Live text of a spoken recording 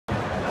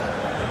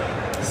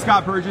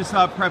Scott Burgess,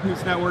 Prep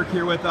Hoops Network,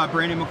 here with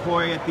Brandon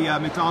McCoy at the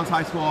McDonald's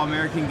High School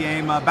All-American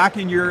game. Back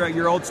in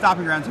your old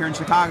stopping grounds here in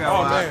Chicago.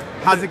 Oh, man.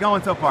 How's it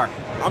going so far?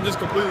 I'm just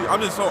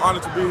so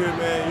honored to be here,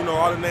 man. You know,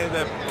 all the names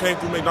that came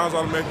through McDonald's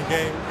All-American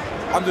game.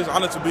 I'm just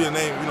honored to be a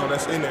name, you know,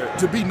 that's in there.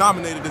 To be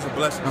nominated is a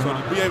blessing. So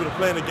to be able to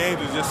play in the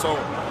games is just so,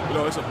 you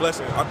know, it's a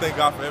blessing. I thank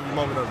God for every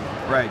moment of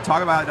it. Right.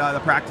 Talk about the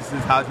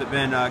practices. How's it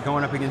been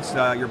going up against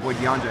your boy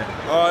DeAndre?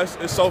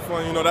 It's so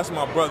fun. You know, that's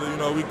my brother. You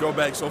know, we go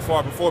back so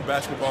far before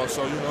basketball.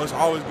 So, you know, it's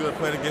always good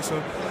playing against him.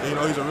 And, you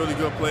know, he's a really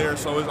good player.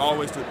 So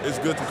it's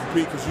good to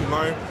compete because you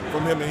learn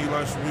from him and he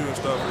learns from you and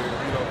stuff.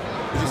 And, you know,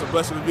 it's just a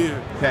blessing to be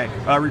here. Okay.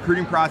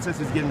 Recruiting process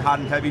is getting hot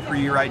and heavy for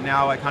you right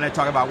now. Kind of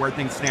talk about where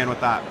things stand with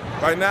that.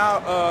 Right now,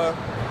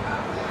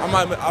 I'm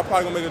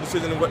probably gonna make a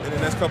decision in the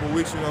next couple of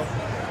weeks, you know.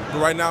 But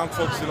right now, I'm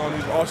focusing on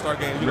these All-Star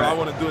games. You know, I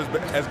want to do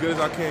as good as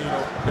I can, you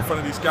know, in front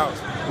of these scouts.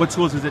 What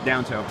schools is it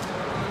down to?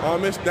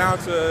 It's down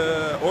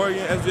to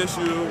Oregon,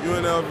 SDSU,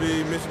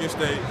 UNLV, Michigan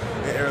State,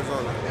 and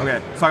Arizona. Okay,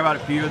 let's talk about a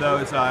few of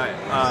those.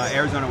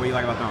 Arizona, what do you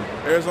like about them?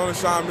 Arizona,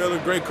 Sean Miller,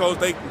 great coach.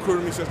 They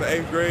recruited me since the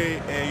 8th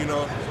grade, and you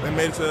know, they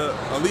made it to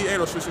Elite 8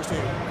 or Swiss 16.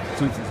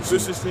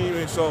 Swiss 16,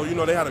 and so you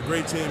know they had a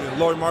great team, and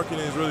Lloyd Marketing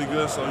is really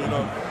good. So you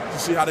know, to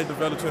see how they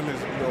developed him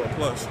is a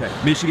plus. Okay.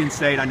 Michigan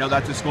State, I know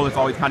that's a school that's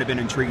always kind of been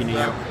intriguing to you.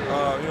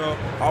 You know,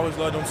 I always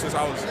loved them since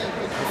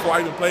before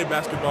I even played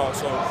basketball.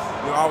 So, you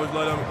know, I always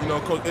loved them. You know,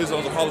 Coach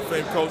Izzo's a Hall of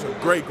Fame coach, a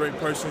great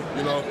person.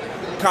 You know,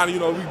 kind of, you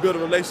know, we built a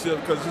relationship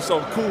because he's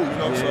so cool. You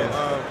know, yeah.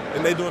 So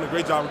and they're doing a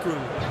great job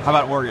recruiting. How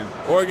about Oregon?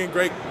 Oregon,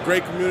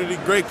 great community,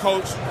 great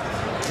coach.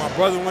 My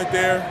brother went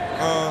there.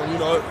 You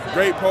know,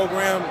 great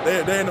program.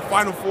 They're in the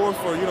Final Four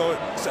for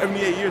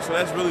 78 years. So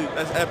that's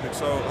epic.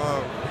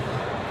 So.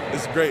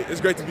 It's great. It's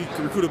great to be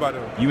recruited by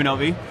them.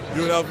 UNLV?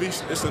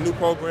 UNLV, it's a new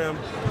program.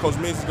 Coach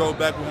Menzies goes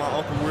back with my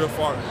uncle real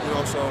far, you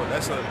know, so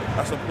that's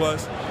a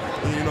plus.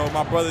 And, you know,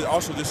 my brother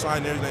also just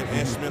signed there, his name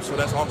Ann Smith, so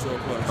that's also a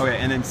plus. Okay,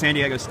 and then San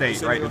Diego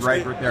State, right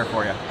there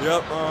for you.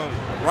 Yep,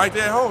 right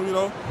there at home, you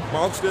know.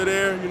 My uncle's still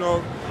there, you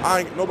know.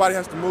 Nobody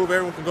has to move.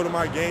 Everyone can go to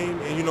my game.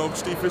 And, you know,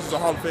 Steve Fisher's a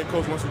Hall of Fame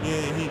coach once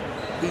again. And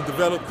he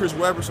developed Chris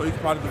Webber, so he can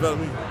probably develop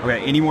me.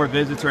 Okay, any more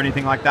visits or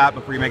anything like that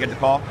before you make it to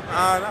call?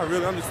 Not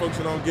really. I'm just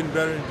focusing on getting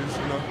better and just,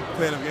 you know,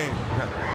 playing the game. Okay.